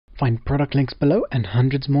Find product links below and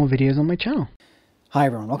hundreds more videos on my channel. Hi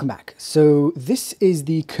everyone, welcome back. So this is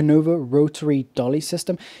the Konova rotary dolly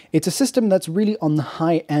system. It's a system that's really on the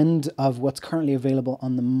high end of what's currently available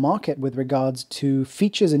on the market with regards to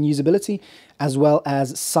features and usability, as well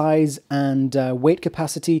as size and weight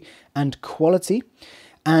capacity and quality,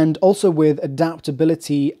 and also with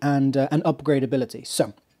adaptability and upgradability.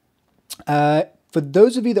 So for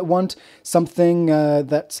those of you that want something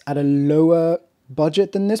that's at a lower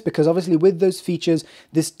budget than this, because obviously with those features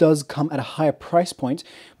this does come at a higher price point,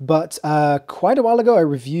 but quite a while ago I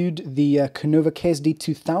reviewed the Konova KSD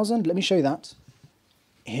 2000. Let me show you that.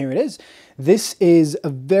 Here it is. This is a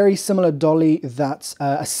very similar dolly that's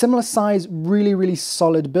a similar size, really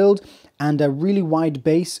solid build, and a really wide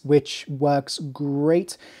base, which works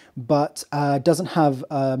great, but doesn't have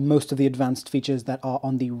most of the advanced features that are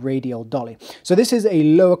on the Radial Dolly. So this is a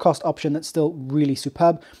lower cost option that's still really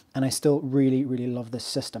superb, and I still really love this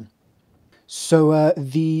system. So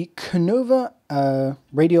the Konova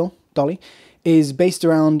Radial Dolly is based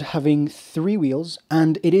around having 3 wheels,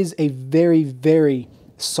 and it is a very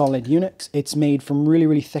solid unit. It's made from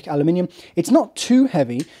really thick aluminium. It's not too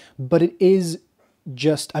heavy, but it is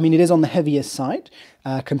just, I mean, it is on the heavier side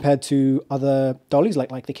compared to other dollies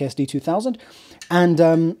like the KSD 2000, and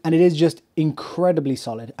it is just incredibly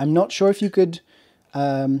solid. I'm not sure if you could,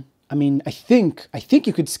 I mean, I think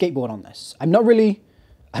you could skateboard on this. I'm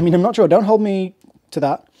not sure. Don't hold me to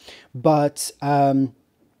that, but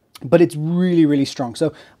it's really strong.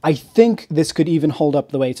 So I think this could even hold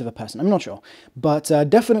up the weight of a person. I'm not sure, but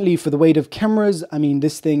definitely for the weight of cameras, I mean,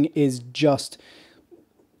 this thing is just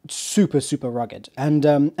super rugged, and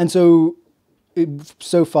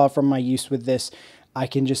so far from my use with this, I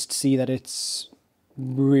can just see that it's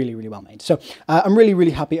really well made. So I'm really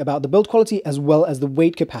happy about the build quality as well as the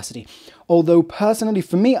weight capacity, although personally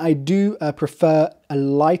for me I do prefer a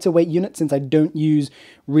lighter weight unit since I don't use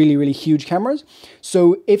really huge cameras.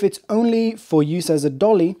 So if it's only for use as a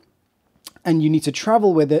dolly and you need to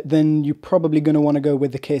travel with it, then you're probably going to want to go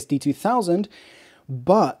with the KSD 2000.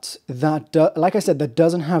 But that, like I said, that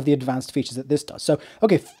doesn't have the advanced features that this does. So,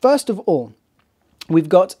 okay, first of all, we've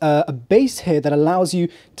got a base here that allows you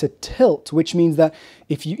to tilt, which means that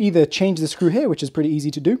if you either change the screw here, which is pretty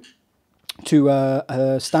easy to do, to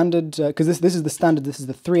a standard, because this is the standard, this is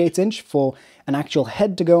the 3/8 inch for an actual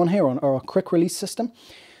head to go on here, or a quick release system.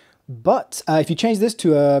 But if you change this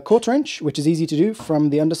to a 1/4 inch, which is easy to do from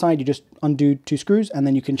the underside, you just undo 2 screws and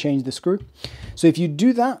then you can change the screw. So if you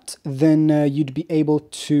do that, then you'd be able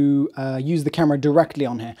to use the camera directly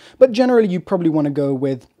on here. But generally you probably want to go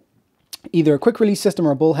with either a quick release system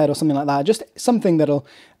or a ball head or something like that, just something that'll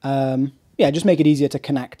just make it easier to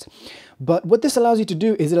connect. But what this allows you to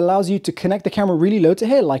do is it allows you to connect the camera really low to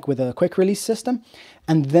here, like with a quick release system,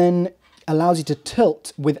 and then allows you to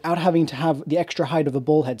tilt without having to have the extra height of a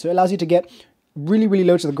ball head. So it allows you to get really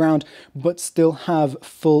low to the ground, but still have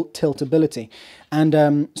full tiltability.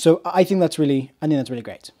 And so I think that's really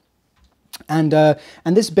great. And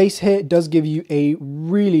this base here does give you a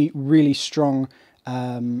really strong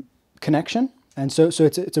connection. And so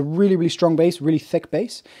it's a really strong base, really thick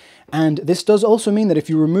base. And this does also mean that if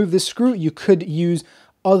you remove this screw, you could use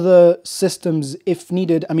other systems if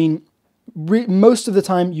needed. I mean, most of the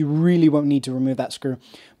time you really won't need to remove that screw,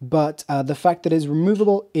 but the fact that it's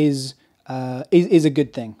removable is a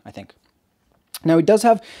good thing, I think. Now it does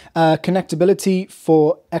have connectability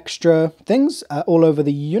for extra things all over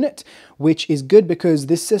the unit, which is good because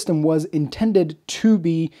this system was intended to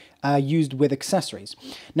be used with accessories.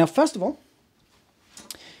 Now first of all,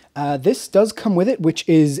 this does come with it, which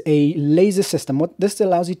is a laser system. What this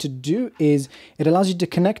allows you to do is it allows you to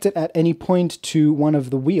connect it at any point to one of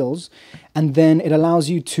the wheels, and then it allows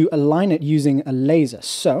you to align it using a laser.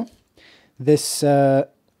 So this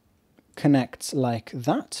connects like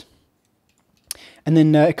that, and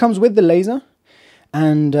then it comes with the laser,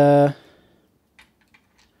 and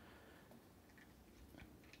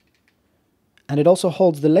it also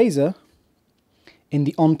holds the laser in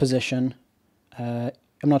the on position.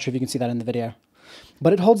 I'm not sure if you can see that in the video,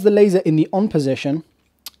 but it holds the laser in the on position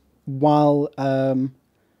while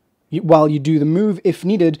you do the move if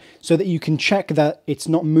needed, so that you can check that it's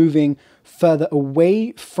not moving further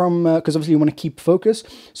away from, because obviously you want to keep focus.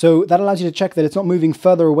 So that allows you to check that it's not moving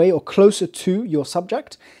further away or closer to your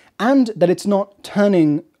subject, and that it's not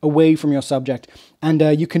turning away from your subject. And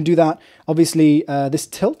you can do that, obviously, this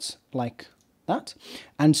tilts like that.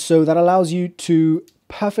 And so that allows you to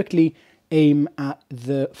perfectly aim at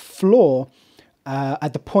the floor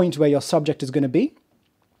at the point where your subject is going to be,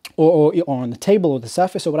 or on the table or the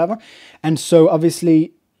surface or whatever. And so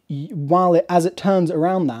obviously, as it turns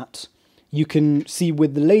around that, you can see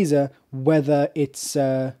with the laser whether it's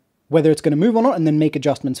going to move or not, and then make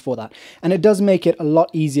adjustments for that. And it does make it a lot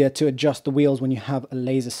easier to adjust the wheels when you have a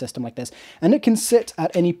laser system like this. And it can sit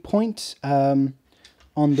at any point on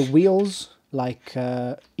the wheels, like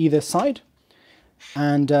either side,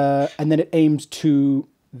 and then it aims to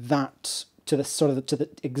that, to the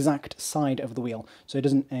exact side of the wheel. So it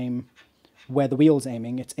doesn't aim where the wheel's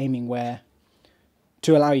aiming; it's aiming where,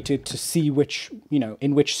 to allow you to see which,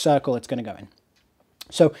 in which circle it's going to go in.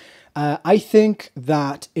 So I think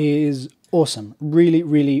that is awesome. Really,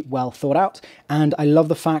 really well thought out. And I love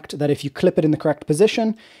the fact that if you clip it in the correct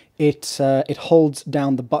position, it holds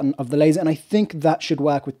down the button of the laser. And I think that should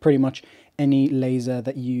work with pretty much any laser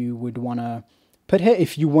that you would want to put here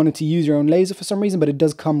if you wanted to use your own laser for some reason. But it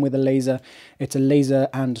does come with a laser. It's a laser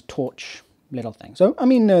and torch little thing. So, I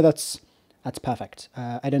mean, no, that's perfect.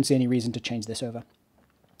 I don't see any reason to change this over.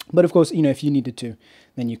 But of course, if you needed to,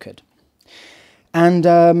 then you could. And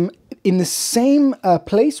in the same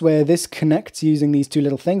place where this connects using these two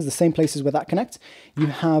little things, the same places where that connects, you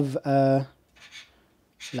have,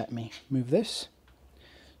 let me move this.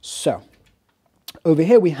 So over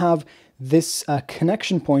here we have this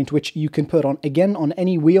connection point, which you can put on, again, on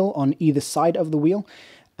any wheel on either side of the wheel.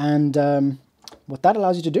 And what that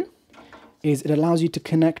allows you to do is it allows you to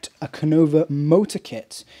connect a Konova motor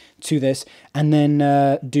kit to this, and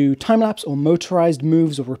then do time-lapse or motorized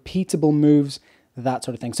moves or repeatable moves, that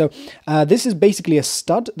sort of thing. So this is basically a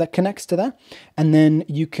stud that connects to there, and then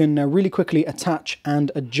you can really quickly attach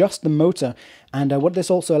and adjust the motor. And what this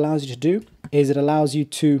also allows you to do is it allows you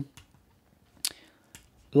to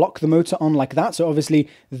lock the motor on like that. So obviously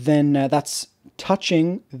then that's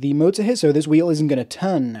touching the motor here, so this wheel isn't going to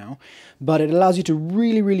turn now, but it allows you to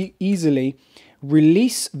really, really easily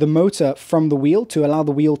release the motor from the wheel to allow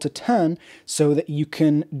the wheel to turn, so that you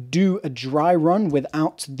can do a dry run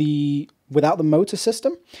without the motor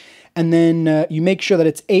system. And then you make sure that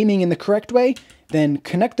it's aiming in the correct way, then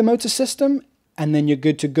connect the motor system, and then you're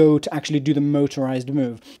good to go to actually do the motorized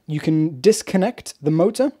move. You can disconnect the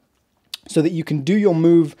motor so that you can do your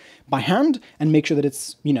move by hand and make sure that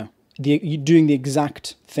it's, you're doing the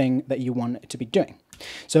exact thing that you want it to be doing.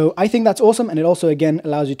 So I think that's awesome, and it also, again,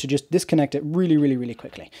 allows you to just disconnect it really, really, really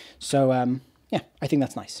quickly. So yeah, I think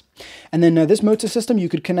that's nice. And then this motor system you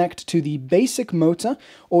could connect to the basic motor,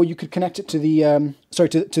 or you could connect it to the,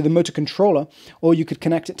 to the motor controller, or you could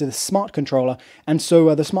connect it to the smart controller. And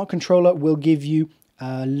so the smart controller will give you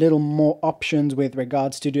a little more options with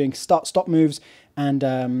regards to doing start-stop moves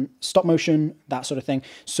and stop motion, that sort of thing.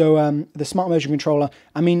 So the smart motion controller,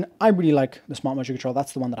 I mean, I really like the smart motion controller.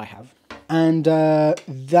 That's the one that I have. And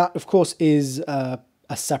that, of course, is a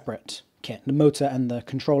separate kit. The motor and the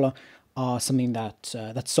controller are something that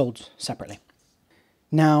that's sold separately.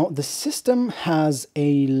 Now, the system has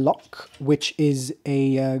a lock, which is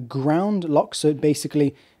a ground lock. So it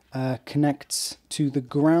basically connects to the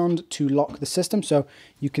ground to lock the system. So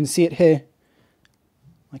you can see it here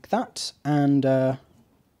like that. And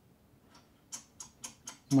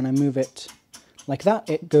when I move it like that,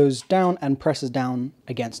 it goes down and presses down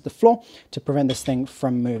against the floor to prevent this thing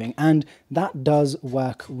from moving. And that does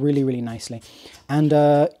work really, really nicely. And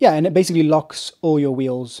yeah, and it basically locks all your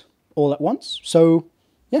wheels all at once. So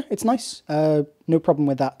yeah, it's nice. No problem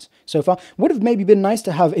with that so far. Would have maybe been nice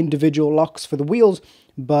to have individual locks for the wheels,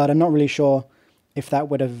 but I'm not really sure if that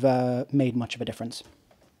would have made much of a difference.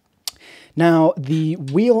 Now, the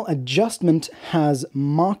wheel adjustment has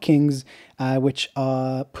markings which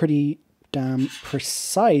are pretty damn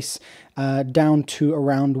precise, down to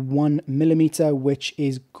around 1 millimeter, which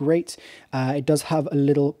is great. It does have a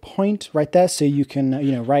little point right there, so you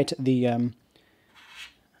can, right at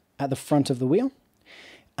the front of the wheel.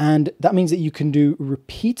 And that means that you can do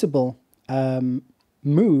repeatable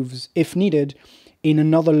moves if needed in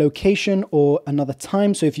another location or another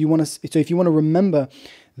time. So if you want to remember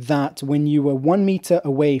that when you were 1 meter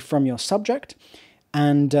away from your subject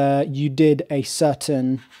and you did a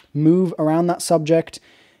certain move around that subject,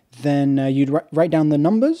 then you'd write down the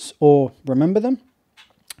numbers or remember them.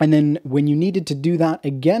 And then when you needed to do that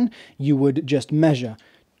again, you would just measure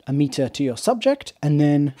 1 meter to your subject and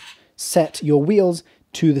then set your wheels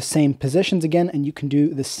to the same positions again, and you can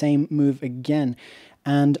do the same move again.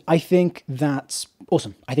 And I think that's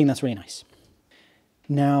awesome. I think that's really nice.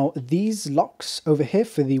 Now, these locks over here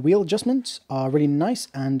for the wheel adjustments are really nice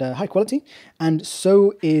and high quality, and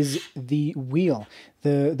so is the wheel.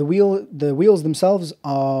 The wheels themselves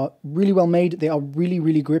are really well made. They are really,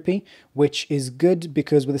 really grippy, which is good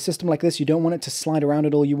because with a system like this, you don't want it to slide around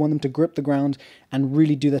at all. You want them to grip the ground and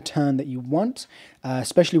really do the turn that you want,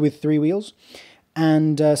 especially with 3 wheels.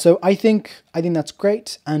 And so I think that's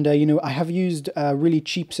great. And you know, I have used a really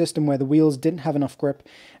cheap system where the wheels didn't have enough grip,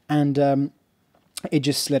 and it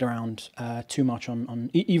just slid around too much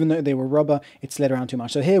even though they were rubber, it slid around too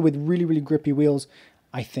much. So here with really, really grippy wheels,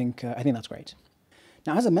 I think that's great.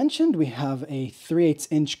 Now, as I mentioned, we have a 3/8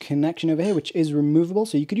 inch connection over here, which is removable.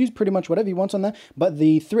 So you could use pretty much whatever you want on there, but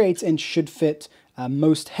the 3/8 inch should fit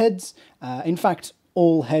most heads. In fact,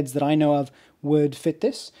 all heads that I know of would fit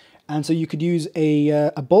this. And so you could use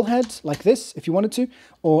a bull head like this if you wanted to,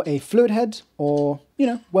 or a fluid head, or, you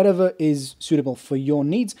know, whatever is suitable for your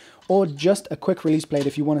needs, or just a quick release blade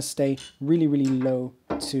if you want to stay really, really low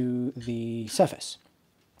to the surface.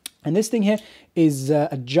 And this thing here is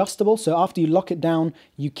adjustable, so after you lock it down,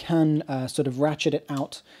 you can sort of ratchet it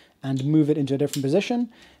out and move it into a different position,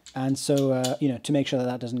 and so, you know, to make sure that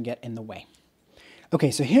that doesn't get in the way.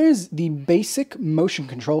 Okay, so here's the basic motion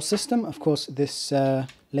control system. Of course, this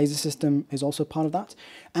laser system is also part of that.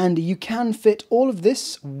 And you can fit all of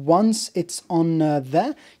this once it's on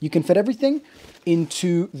there. You can fit everything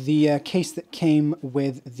into the case that came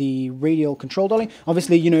with the radial control dolly.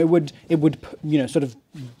 Obviously, you know, it would you know, sort of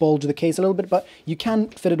bulge the case a little bit, but you can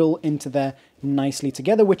fit it all into there nicely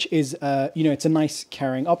together, which is, you know, it's a nice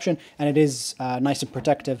carrying option, and it is nice and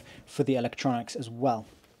protective for the electronics as well.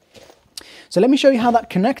 So let me show you how that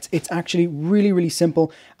connects. It's actually really, really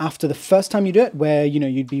simple after the first time you do it, where, you know,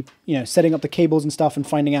 you'd be, you know, setting up the cables and stuff and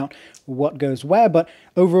finding out what goes where. But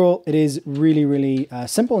overall, it is really, really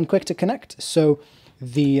simple and quick to connect. So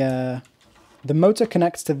the motor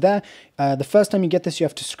connects to there. The first time you get this, you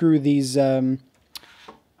have to screw these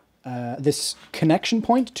this connection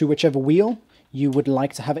point to whichever wheel you would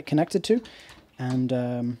like to have it connected to.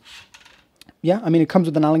 And yeah, I mean, it comes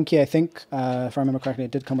with an Allen key, I think. If I remember correctly,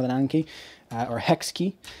 it did come with an Allen key, or a hex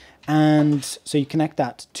key. And so you connect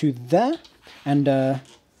that to there. And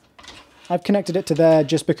I've connected it to there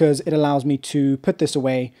just because it allows me to put this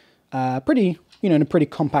away pretty, you know, in a pretty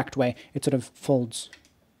compact way. It sort of folds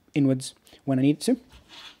inwards when I need it to.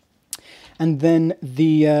 And then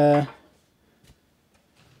the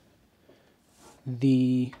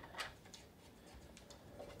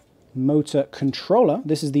motor controller,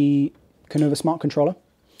 this is the Konova Smart Controller,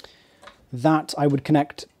 that I would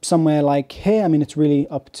connect somewhere like here. I mean, it's really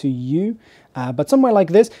up to you, but somewhere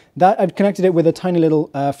like this, that I've connected it with a tiny little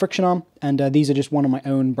friction arm, and these are just one of my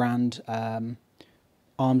own brand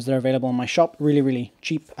arms that are available in my shop. Really, really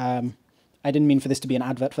cheap. I didn't mean for this to be an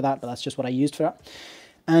advert for that, but that's just what I used for that.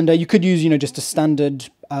 And you could use, you know, just a standard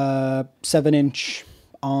 7-inch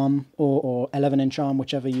arm or 11-inch arm,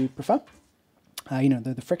 whichever you prefer. You know,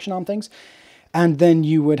 the friction arm things. And then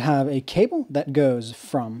you would have a cable that goes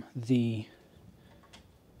from the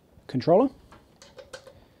controller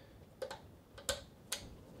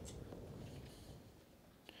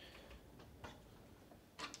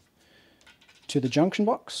to the junction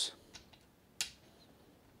box.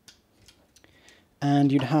 And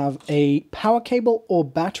you'd have a power cable or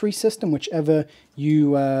battery system, whichever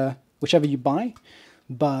you buy.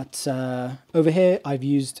 But over here, I've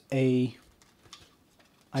used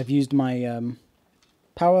my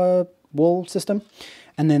power wall system,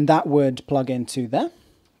 and then that would plug into there.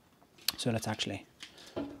 So let's actually,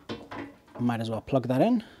 might as well plug that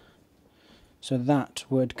in. So that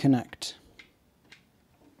would connect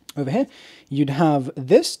over here. You'd have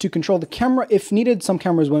this to control the camera if needed. Some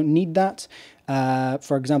cameras won't need that.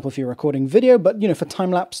 For example, if you're recording video, but, you know, for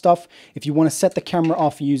time-lapse stuff, if you want to set the camera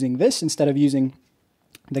off using this instead of using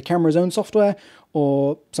the camera's own software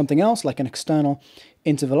or something else like an external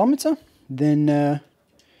intervalometer, then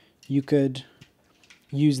you could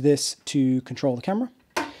use this to control the camera.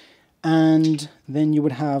 And then you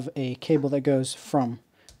would have a cable that goes from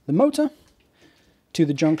the motor to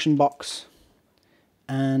the junction box,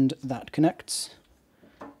 and that connects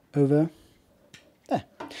over there.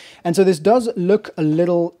 And so this does look a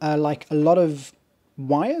little like a lot of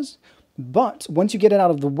wires, but once you get it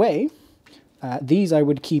out of the way, these I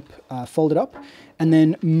would keep folded up. And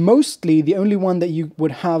then mostly the only one that you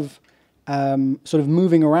would have sort of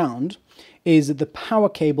moving around is the power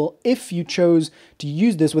cable, if you chose to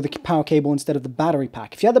use this with a power cable instead of the battery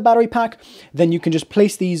pack. If you had the battery pack, then you can just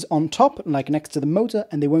place these on top, like next to the motor,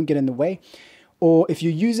 and they won't get in the way. Or if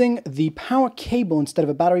you're using the power cable instead of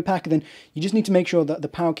a battery pack, then you just need to make sure that the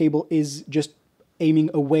power cable is just aiming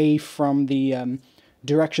away from the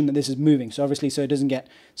direction that this is moving. So obviously, so it doesn't get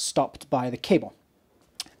stopped by the cable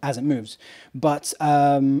as it moves. But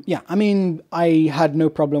yeah, I mean, I had no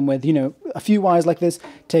problem with, you know, a few wires like this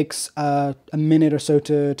takes a minute or so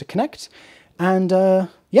to connect. And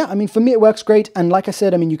yeah, I mean, for me, it works great. And like I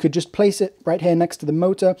said, I mean, you could just place it right here next to the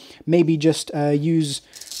motor, maybe just use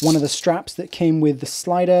one of the straps that came with the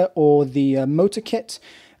slider or the motor kit,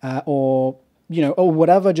 or or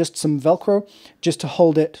whatever, just some Velcro just to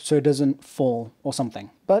hold it so it doesn't fall or something.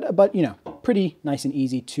 But pretty nice and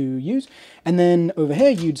easy to use. And then over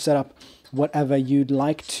here you'd set up whatever you'd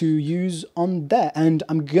like to use on there. And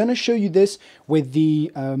I'm gonna show you this with the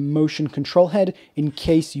motion control head in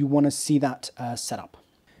case you want to see that set up.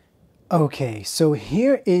 Okay, so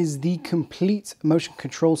here is the complete motion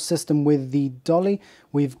control system with the dolly.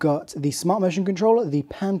 We've got the smart motion controller, the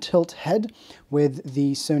pan tilt head with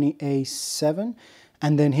the Sony A7,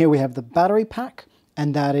 and then here we have the battery pack,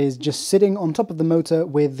 and that is just sitting on top of the motor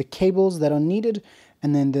with the cables that are needed,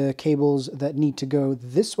 and then the cables that need to go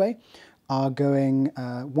this way are going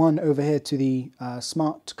one over here to the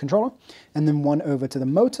smart controller, and then one over to the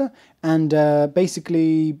motor, and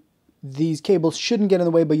basically these cables shouldn't get in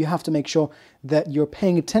the way, but you have to make sure that you're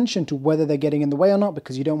paying attention to whether they're getting in the way or not,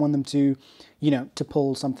 because you don't want them to, to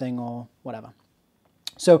pull something or whatever.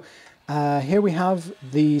 So here we have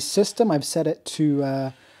the system. I've set it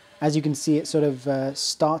to, as you can see, it sort of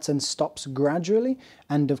starts and stops gradually.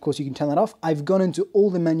 And of course you can turn that off. I've gone into all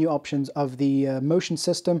the menu options of the motion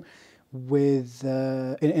system with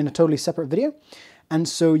in a totally separate video. And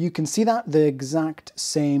so you can see that the exact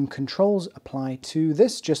same controls apply to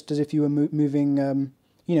this, just as if you were moving,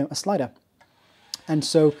 a slider. And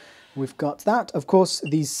so we've got that. Of course,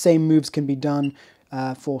 these same moves can be done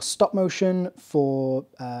for stop motion, for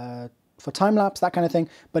time lapse, that kind of thing.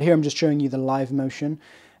 But here I'm just showing you the live motion.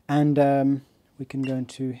 And we can go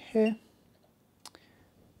into here,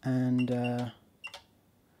 and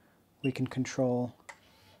we can control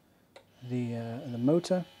the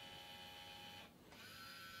motor.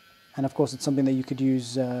 And of course, it's something that you could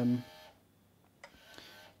use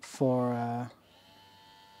for,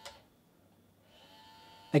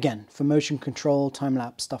 again, for motion control,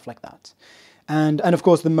 time-lapse, stuff like that. And of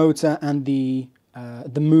course, the motor and the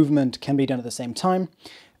movement can be done at the same time.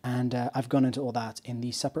 And I've gone into all that in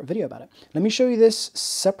the separate video about it. Let me show you this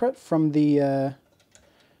separate from the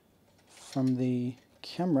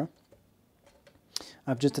camera.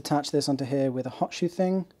 I've just attached this onto here with a hot shoe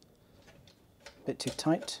thing. A bit too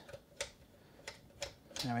tight.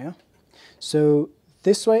 There we are. So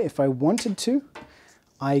this way, if I wanted to,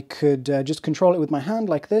 I could just control it with my hand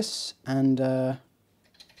like this, and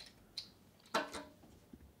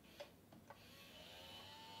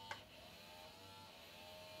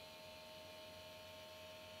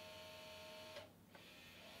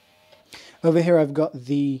over here I've got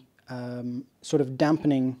the sort of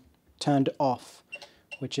dampening turned off,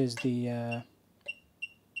 which is the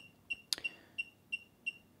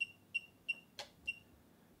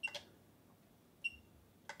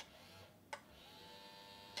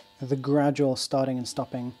gradual starting and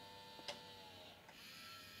stopping.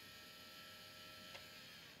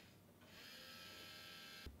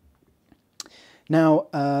 Now,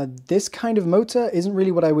 this kind of motor isn't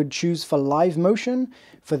really what I would choose for live motion.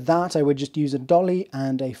 For that, I would just use a dolly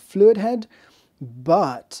and a fluid head.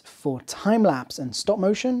 But for time-lapse and stop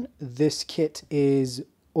motion, this kit is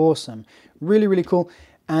awesome. Really, really cool.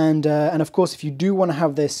 And of course, if you do want to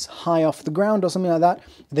have this high off the ground or something like that,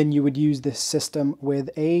 then you would use this system with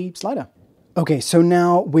a slider. Okay, so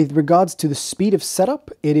now with regards to the speed of setup,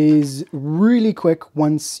 it is really quick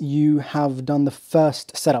once you have done the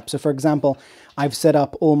first setup. So for example, I've set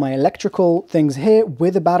up all my electrical things here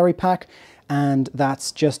with a battery pack, and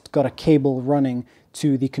that's just got a cable running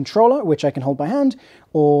to the controller, which I can hold by hand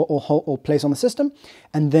or place on the system,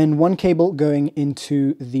 and then one cable going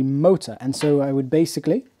into the motor. And so I would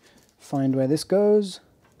basically find where this goes,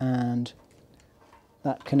 and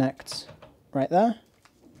that connects right there.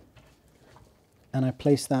 And I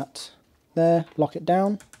place that there, lock it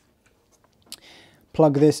down,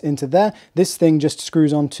 plug this into there. This thing just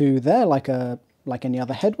screws onto there like any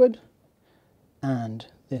other head would, and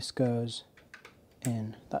this goes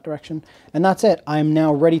in that direction, and that's it. I'm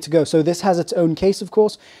now ready to go. So this has its own case, of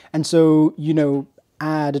course, and so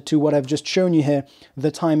add to what I've just shown you here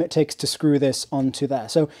the time it takes to screw this onto there.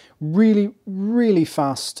 So really, really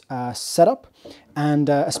fast setup, and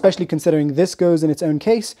especially considering this goes in its own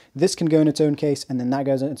case, this can go in its own case, and then that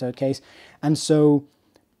goes in its own case, and so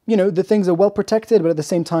the things are well protected, but at the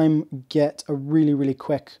same time get a really, really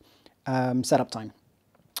quick setup time.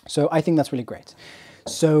 So I think that's really great.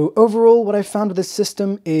 So overall, what I found with this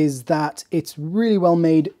system is that it's really well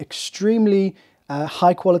made, extremely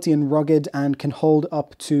high quality and rugged, and can hold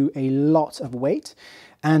up to a lot of weight.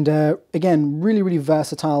 And again, really, really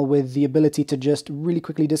versatile with the ability to just really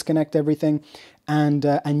quickly disconnect everything and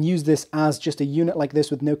use this as just a unit like this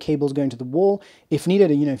with no cables going to the wall if needed,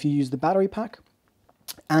 if you use the battery pack.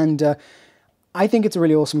 And I think it's a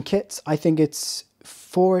really awesome kit. I think it's,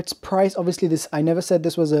 for its price, obviously this, I never said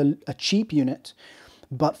this was a cheap unit,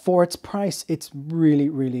 but for its price, it's really,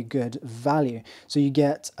 really good value. So you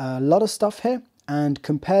get a lot of stuff here, and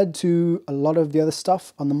compared to a lot of the other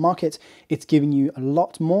stuff on the market, it's giving you a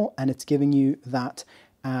lot more, and it's giving you that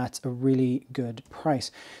at a really good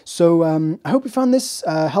price. So I hope you found this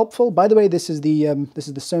helpful. By the way, this is the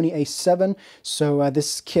Sony A7, so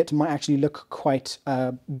this kit might actually look quite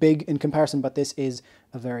big in comparison, but this is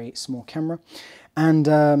a very small camera, and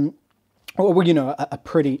well, you know, a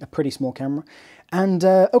pretty small camera. And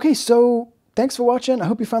okay, so thanks for watching. I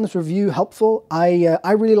hope you found this review helpful.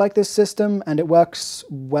 I really like this system, and it works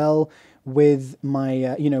well with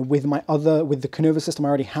my you know, with the Konova system I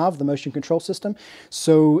already have, the motion control system.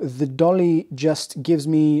 So the Dolly just gives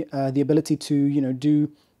me the ability to, you know,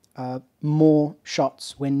 do more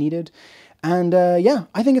shots when needed, and yeah,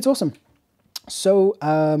 I think it's awesome. So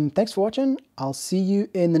thanks for watching. I'll see you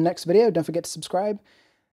in the next video. Don't forget to subscribe.